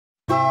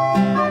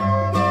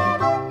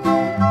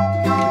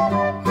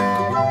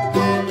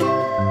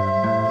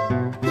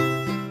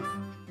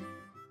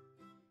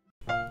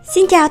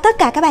Xin chào tất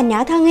cả các bạn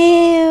nhỏ thân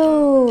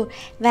yêu.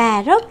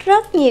 Và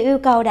rất nhiều yêu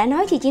cầu đã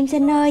nói chị Chim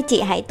Xinh ơi,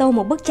 chị hãy tô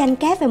một bức tranh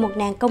cát về một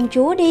nàng công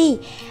chúa đi.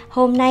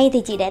 Hôm nay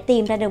thì chị đã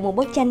tìm ra được một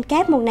bức tranh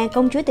cát một nàng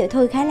công chúa tiểu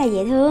thư khá là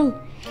dễ thương.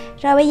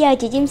 Rồi bây giờ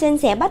chị Chim Xinh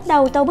sẽ bắt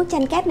đầu tô bức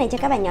tranh cát này cho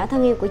các bạn nhỏ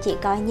thân yêu của chị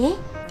coi nhé.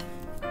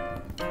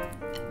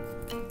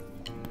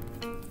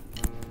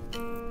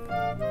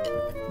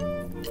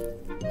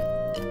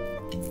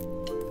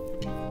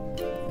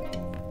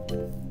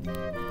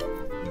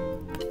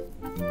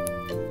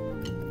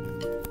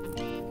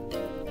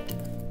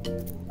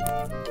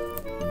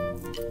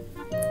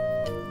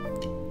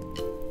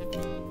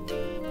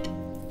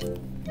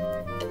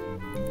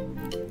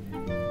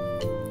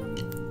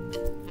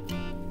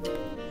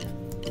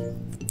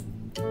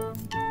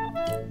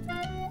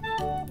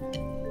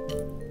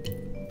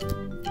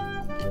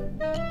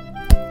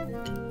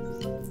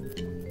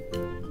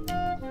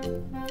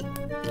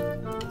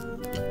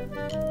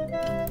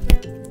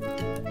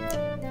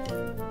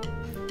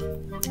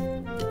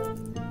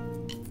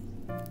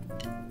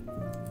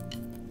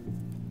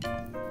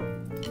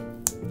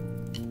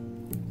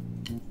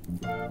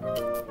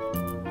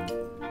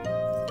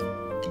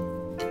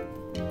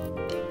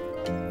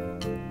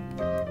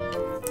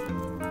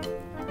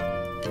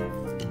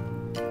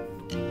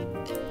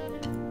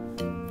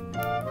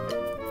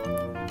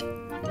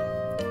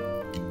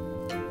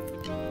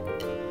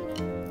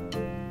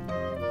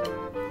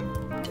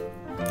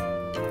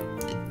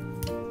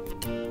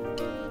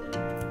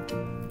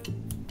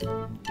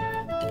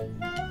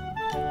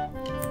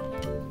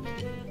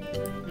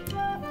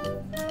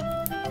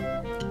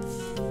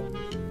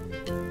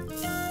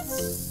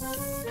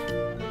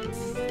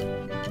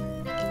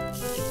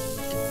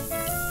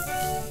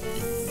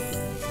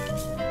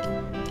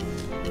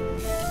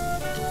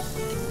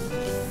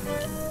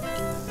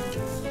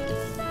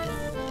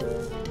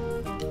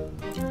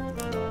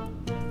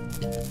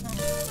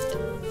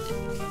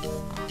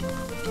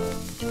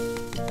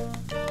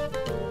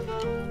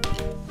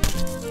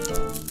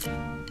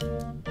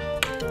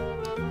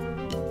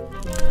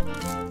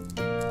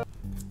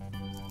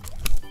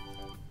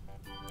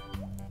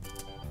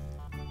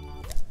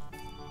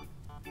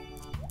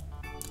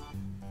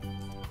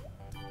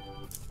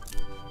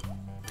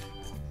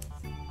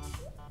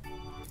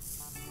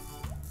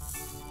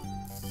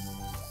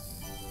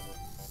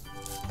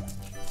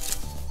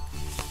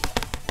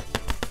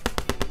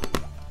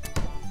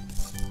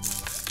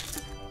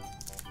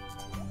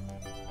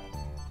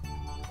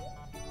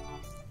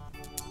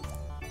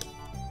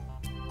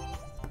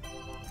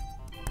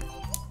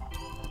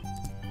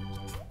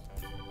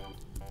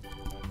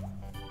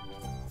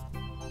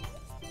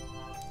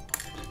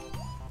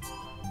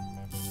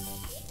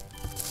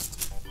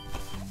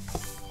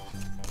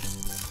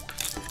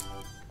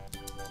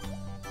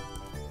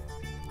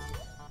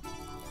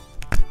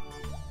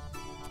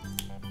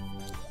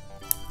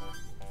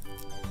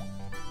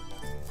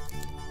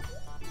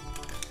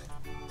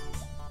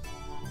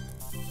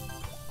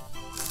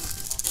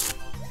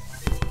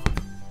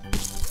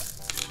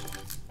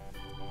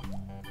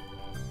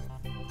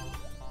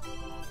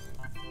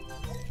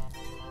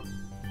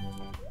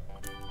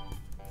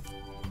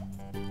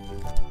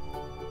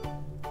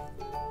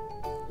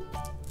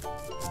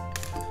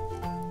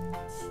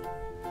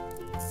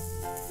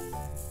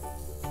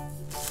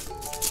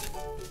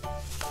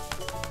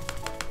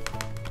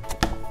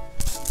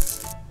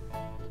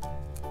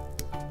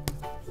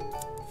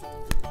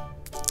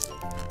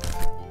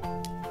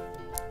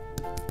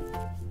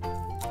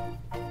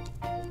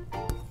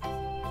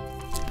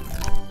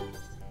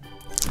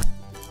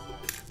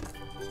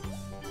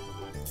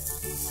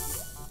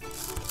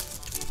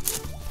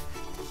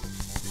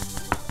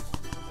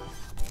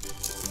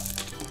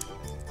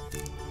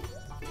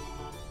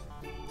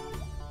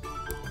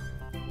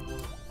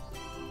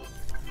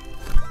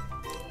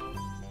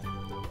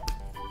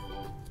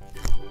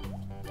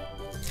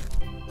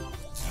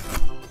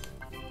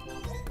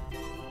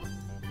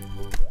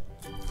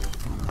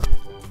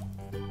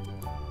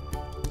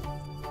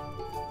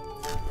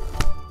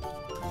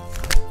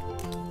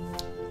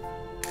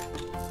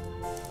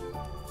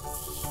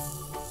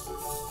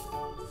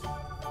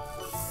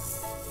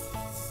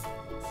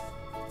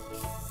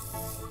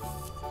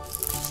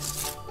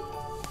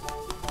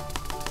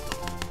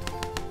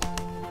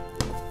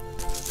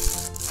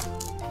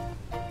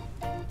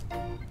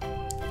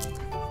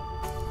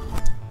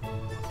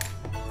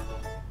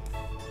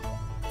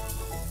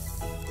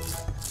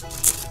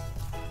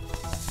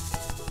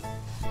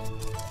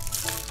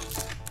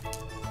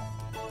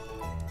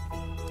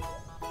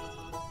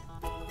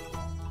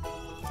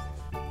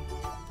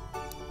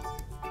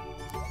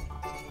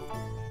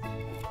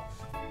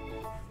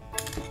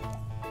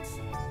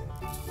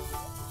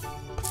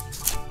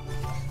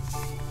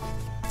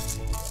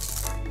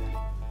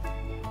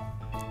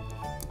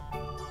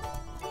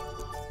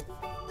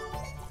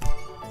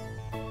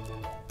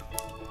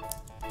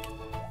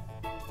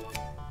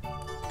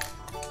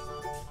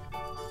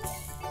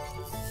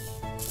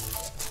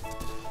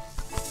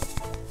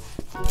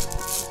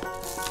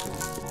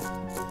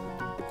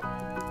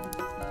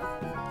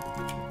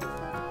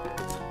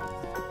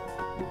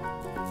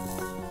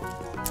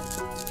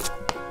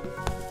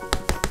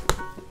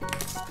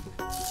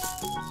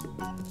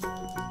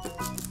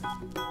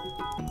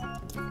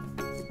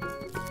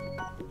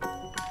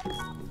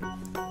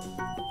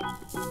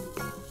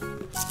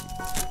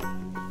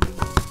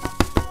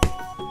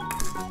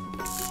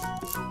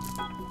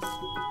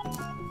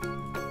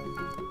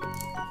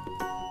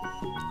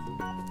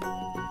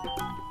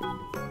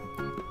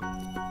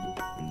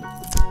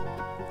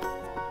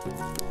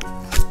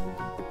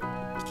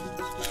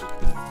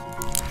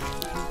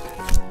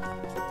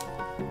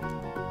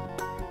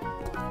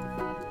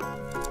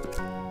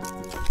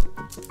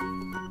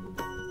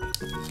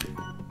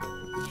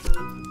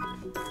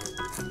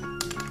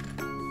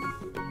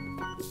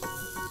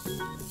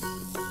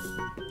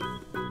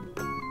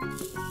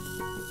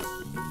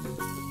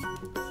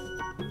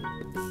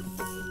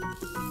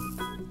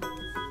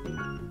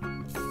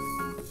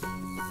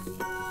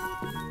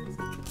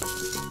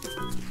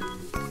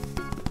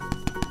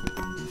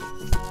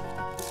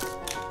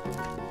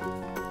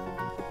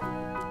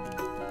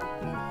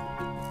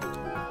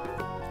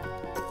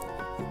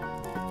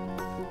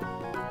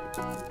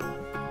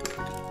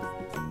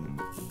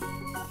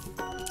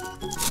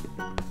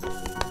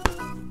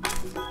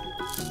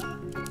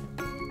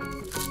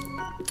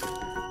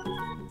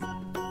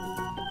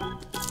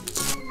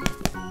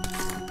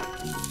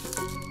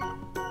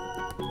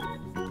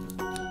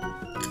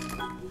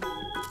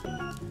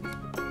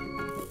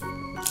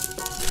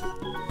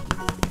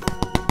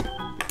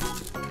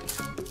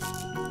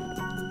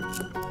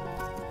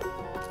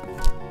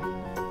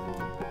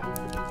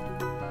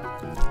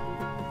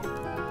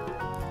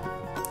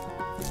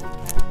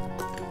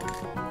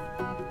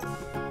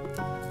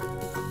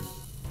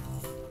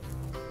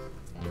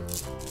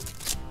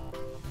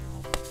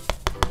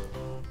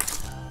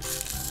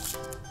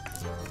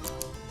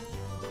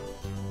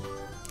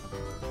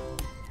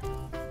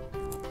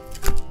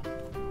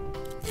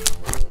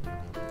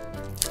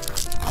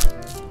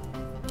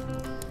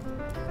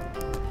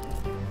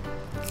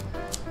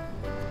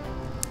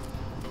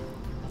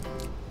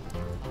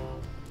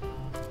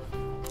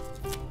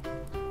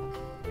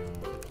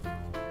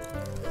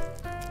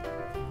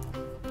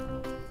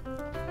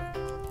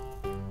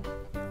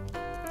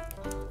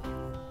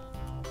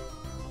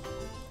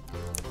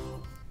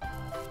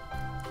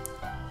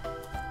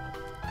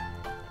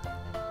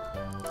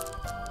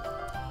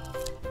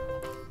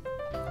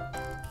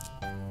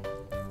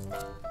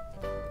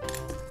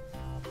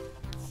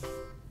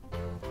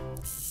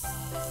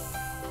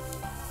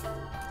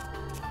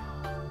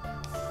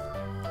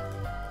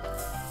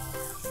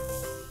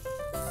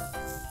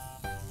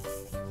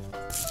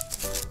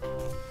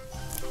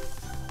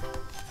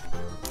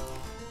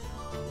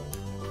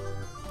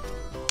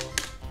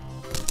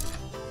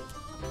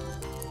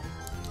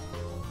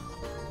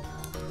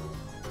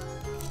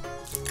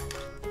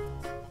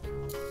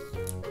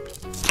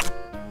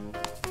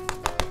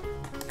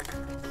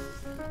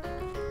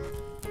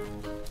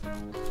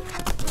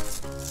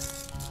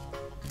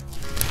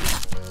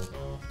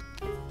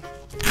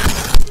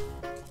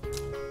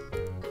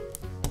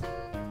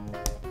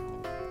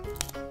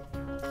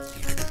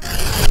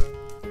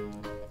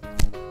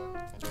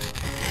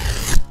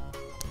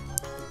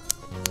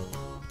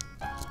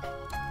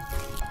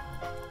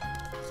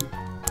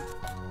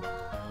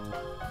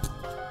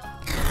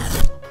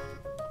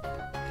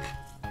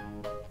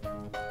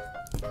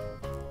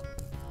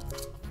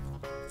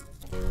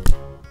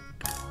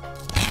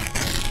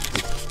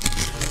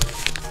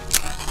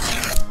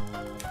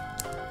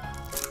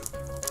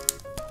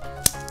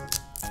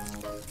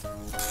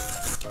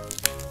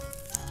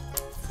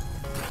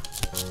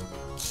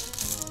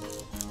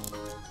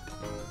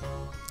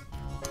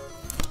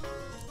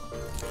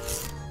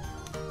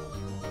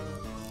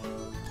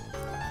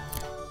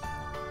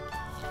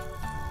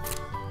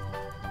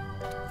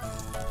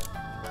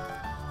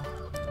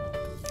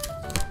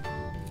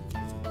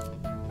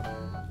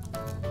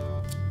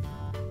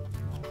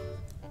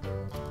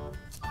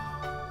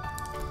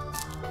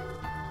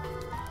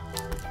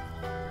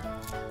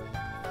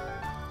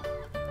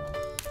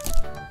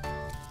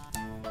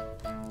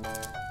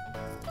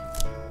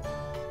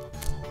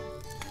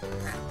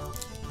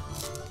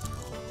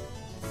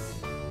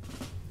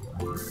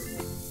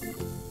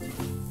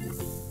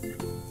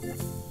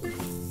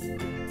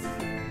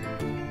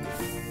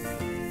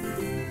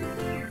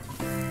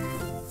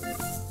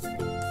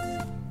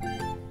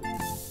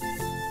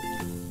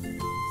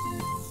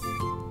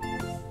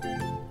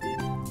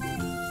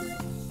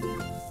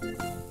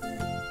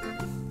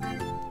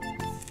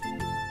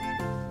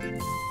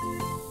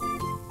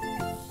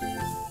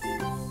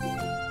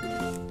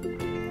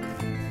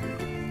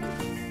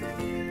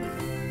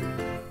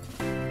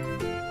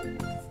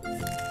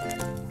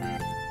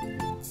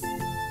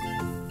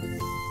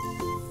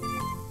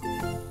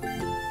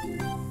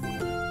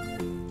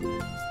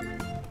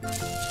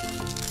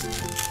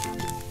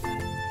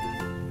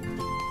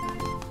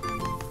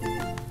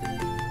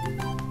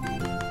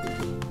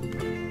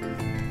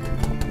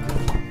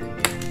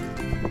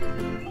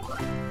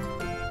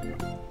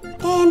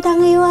 em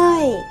thân yêu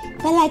ơi,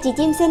 vậy là chị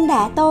Chim Xinh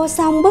đã tô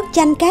xong bức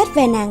tranh cát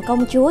về nàng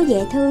công chúa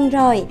dễ thương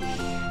rồi.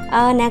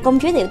 Nàng công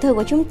chúa tiểu thư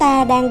của chúng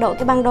ta đang đội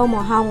cái băng đô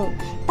màu hồng,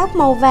 tóc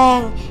màu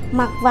vàng,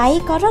 mặc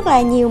váy có rất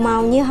là nhiều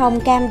màu như hồng,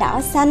 cam,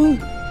 đỏ, xanh.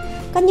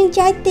 Có những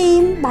trái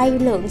tim bay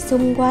lượn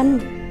xung quanh.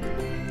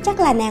 Chắc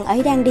là nàng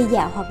ấy đang đi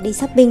dạo hoặc đi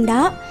shopping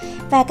đó.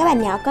 Và các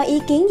bạn nhỏ có ý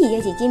kiến gì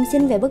cho chị Chim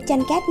Xinh về bức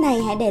tranh cát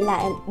này, hãy để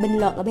lại bình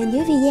luận ở bên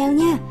dưới video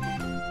nha.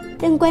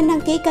 Đừng quên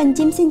đăng ký kênh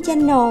Chim Xinh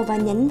Channel và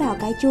nhấn vào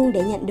cái chuông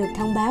để nhận được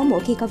thông báo mỗi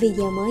khi có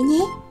video mới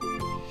nhé.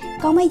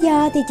 Còn bây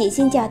giờ thì chị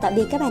xin chào tạm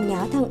biệt các bạn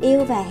nhỏ thân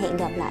yêu và hẹn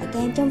gặp lại các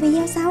em trong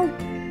video sau.